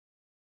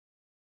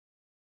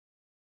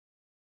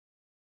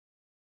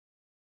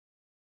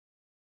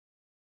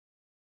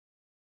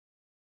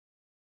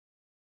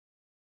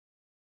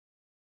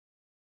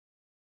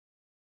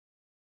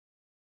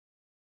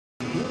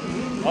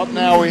Up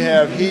now we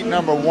have heat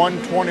number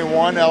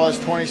 121,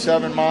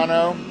 LS27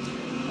 mono.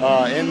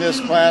 In this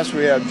class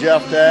we have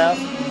Jeff Daff,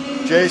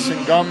 Jason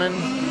Gumman,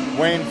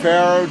 Wayne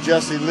Farrow,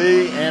 Jesse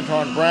Lee,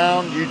 Anton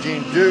Brown,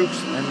 Eugene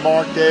Dukes, and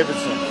Mark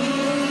Davidson.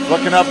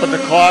 Looking up at the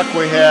clock,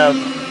 we have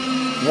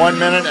 1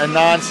 minute and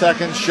 9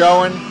 seconds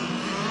showing.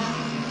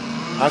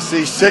 I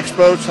see 6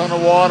 boats on the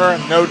water,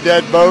 no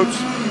dead boats.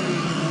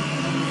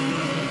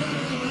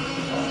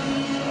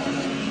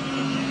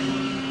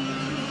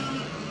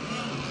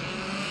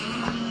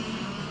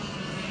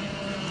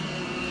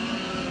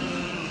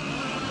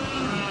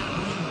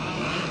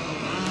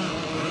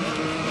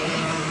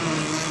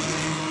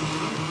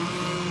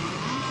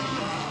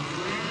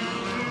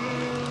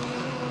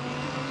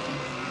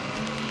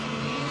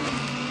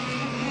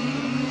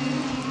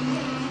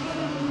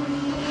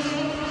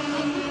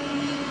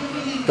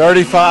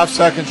 35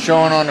 seconds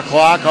showing on the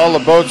clock. All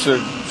the boats are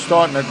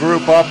starting to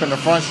group up in the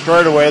front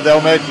straightaway.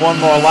 They'll make one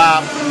more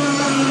lap,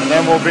 and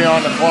then we'll be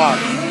on the clock.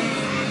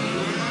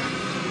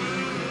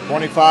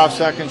 25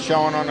 seconds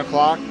showing on the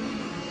clock.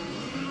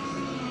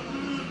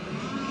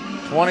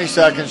 20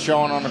 seconds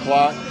showing on the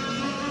clock.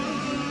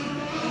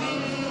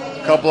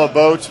 A couple of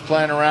boats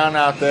playing around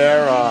out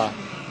there.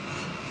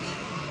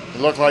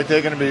 It looks like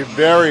they're going to be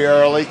very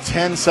early.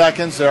 10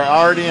 seconds. They're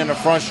already in the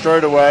front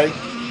straightaway.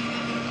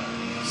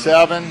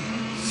 7,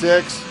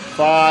 6,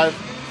 5,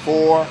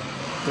 4,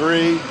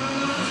 3, 2, 1.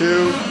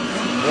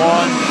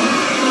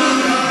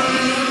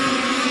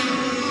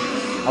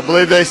 I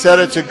believe they said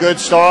it's a good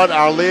start.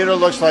 Our leader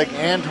looks like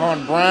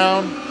Anton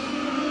Brown.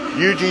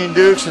 Eugene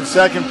Dukes in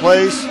second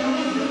place.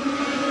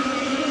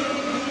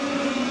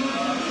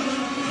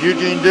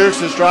 Eugene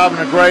Dukes is driving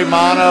a gray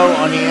mono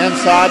on the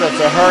inside. It's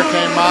a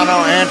Hurricane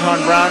mono.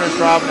 Anton Brown is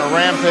driving a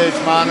Rampage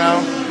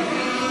mono.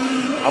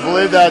 I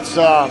believe that's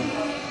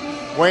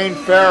Wayne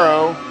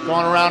Farrow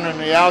going around on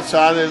the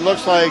outside. It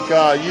looks like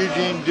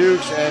Eugene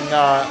Dukes and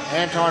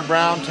Anton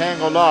Brown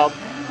tangled up.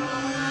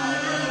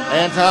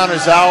 Anton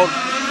is out.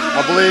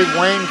 I believe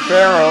Wayne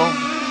Farrow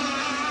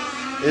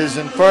is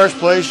in first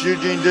place.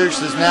 Eugene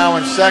Dukes is now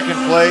in second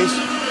place.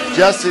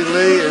 Jesse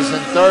Lee is in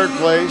third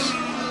place.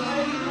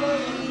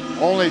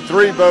 Only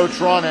 3 boats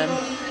running.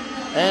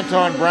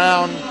 Anton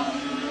Brown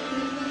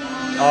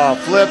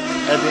flipped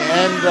at the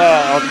end,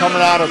 or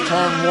coming out of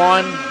turn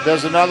 1.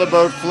 There's another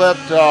boat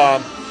flipped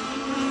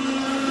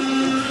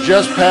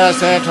just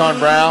past Anton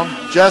Brown.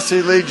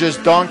 Jesse Lee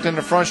just dunked in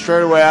the front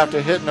straightaway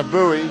after hitting a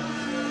buoy.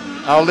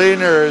 Our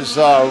leader is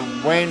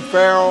Wayne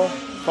Farrell,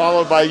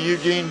 followed by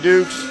Eugene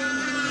Dukes.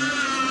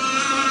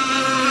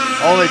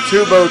 Only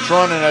 2 boats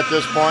running at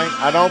this point.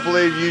 I don't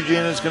believe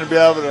Eugene is going to be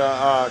able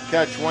to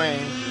catch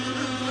Wayne.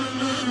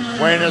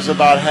 Wayne is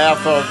about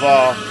half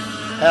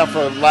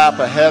a lap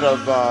ahead of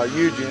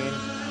Eugene.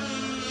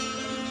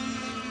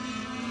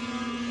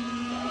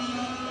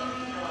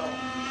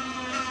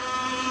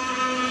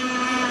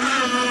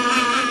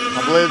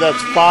 I believe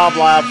that's 5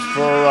 laps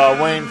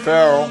for Wayne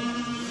Farrell.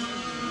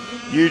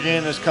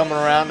 Eugene is coming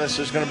around. This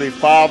is going to be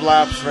 5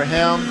 laps for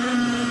him.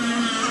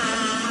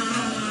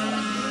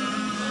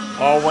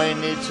 All Wayne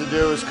needs to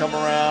do is come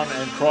around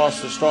and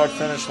cross the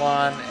start-finish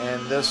line,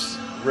 and this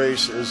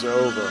race is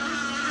over.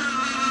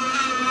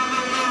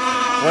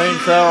 Wayne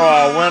Farrell,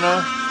 our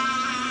winner.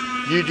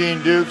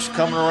 Eugene Dukes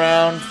coming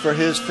around for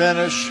his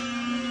finish.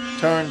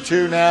 Turn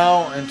 2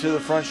 now into the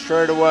front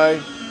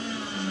straightaway.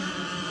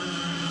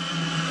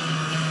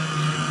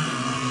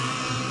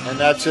 And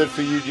that's it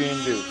for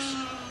Eugene Dukes.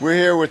 We're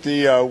here with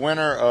the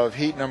winner of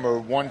heat number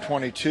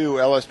 122,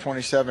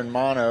 LS27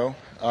 mono,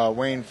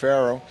 Wayne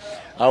Farrell.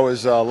 I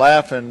was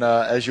laughing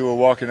as you were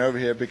walking over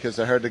here because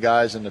I heard the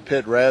guys in the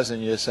pit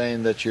razzing you,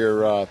 saying that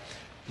your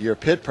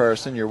pit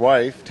person, your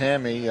wife,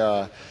 Tammy,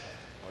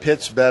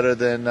 pits better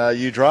than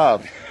you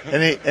drive.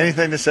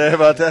 Anything to say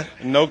about that?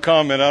 No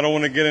comment. I don't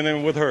want to get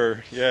in with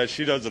her. Yeah,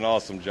 she does an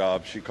awesome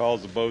job. She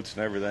calls the boats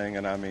and everything,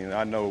 and I mean,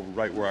 I know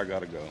right where I got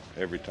to go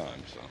every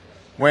time. So,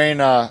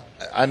 Wayne,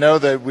 I know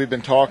that we've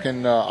been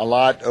talking a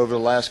lot over the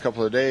last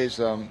couple of days.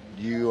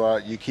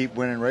 You keep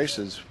winning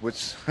races.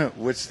 What's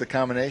the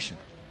combination?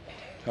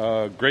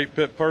 Great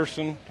pit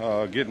person,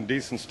 getting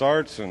decent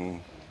starts,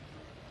 and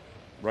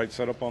right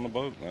setup on the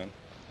boat, man.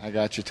 I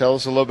got you. Tell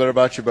us a little bit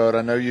about your boat.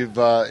 I know you've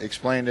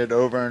explained it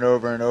over and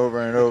over and over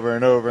and over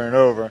and over and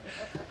over.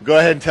 Go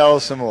ahead and tell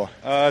us some more.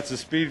 It's a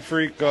Speed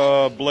Freak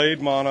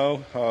blade mono,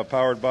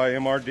 powered by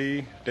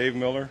MRD, Dave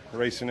Miller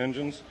Racing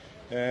Engines,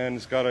 and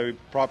it's got a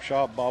prop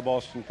shop, Bob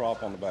Austin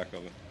prop on the back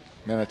of it.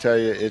 Man, I tell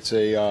you, it's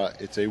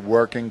a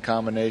working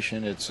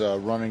combination. It's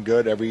running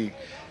good.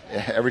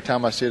 Every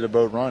time I see the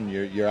boat run,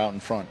 you're out in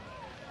front.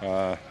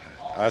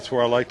 That's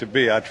where I like to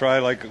be. I try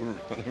like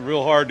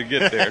real hard to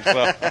get there.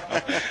 So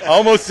I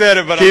almost said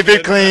it, but keep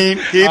it clean.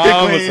 Keep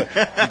it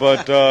clean.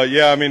 But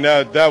yeah, I mean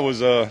that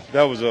was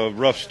a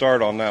rough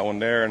start on that one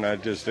there, and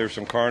there's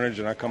some carnage,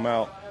 and I come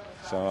out.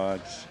 So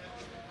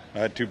I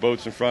had 2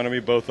 boats in front of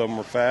me. Both of them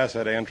were fast. I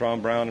had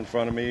Anton Brown in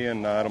front of me,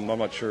 and I'm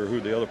not sure who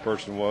the other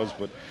person was,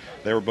 but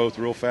they were both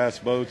real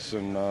fast boats,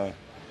 and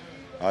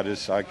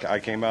I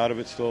came out of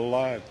it still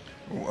alive.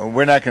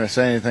 We're not going to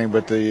say anything,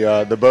 but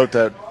the boat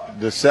that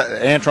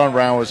Antron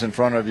Brown was in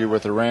front of you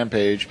with the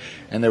Rampage,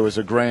 and there was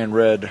a gray and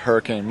red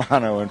Hurricane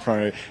Mono in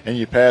front of you, and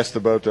you passed the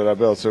boat that I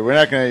built. So we're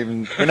not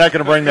going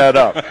to bring that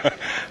up.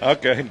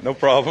 Okay, no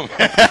problem.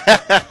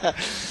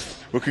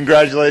 Well,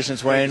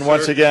 congratulations, Wayne.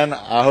 Once again,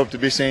 I hope to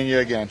be seeing you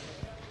again.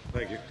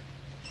 Thank you.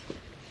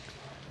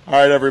 All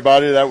right,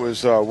 everybody. That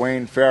was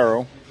Wayne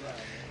Farrow.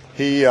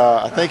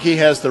 I think he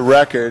has the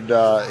record.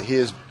 He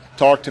has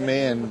talked to me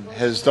and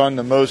has done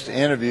the most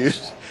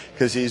interviews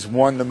because he's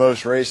won the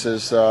most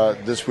races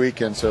this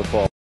weekend so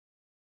far.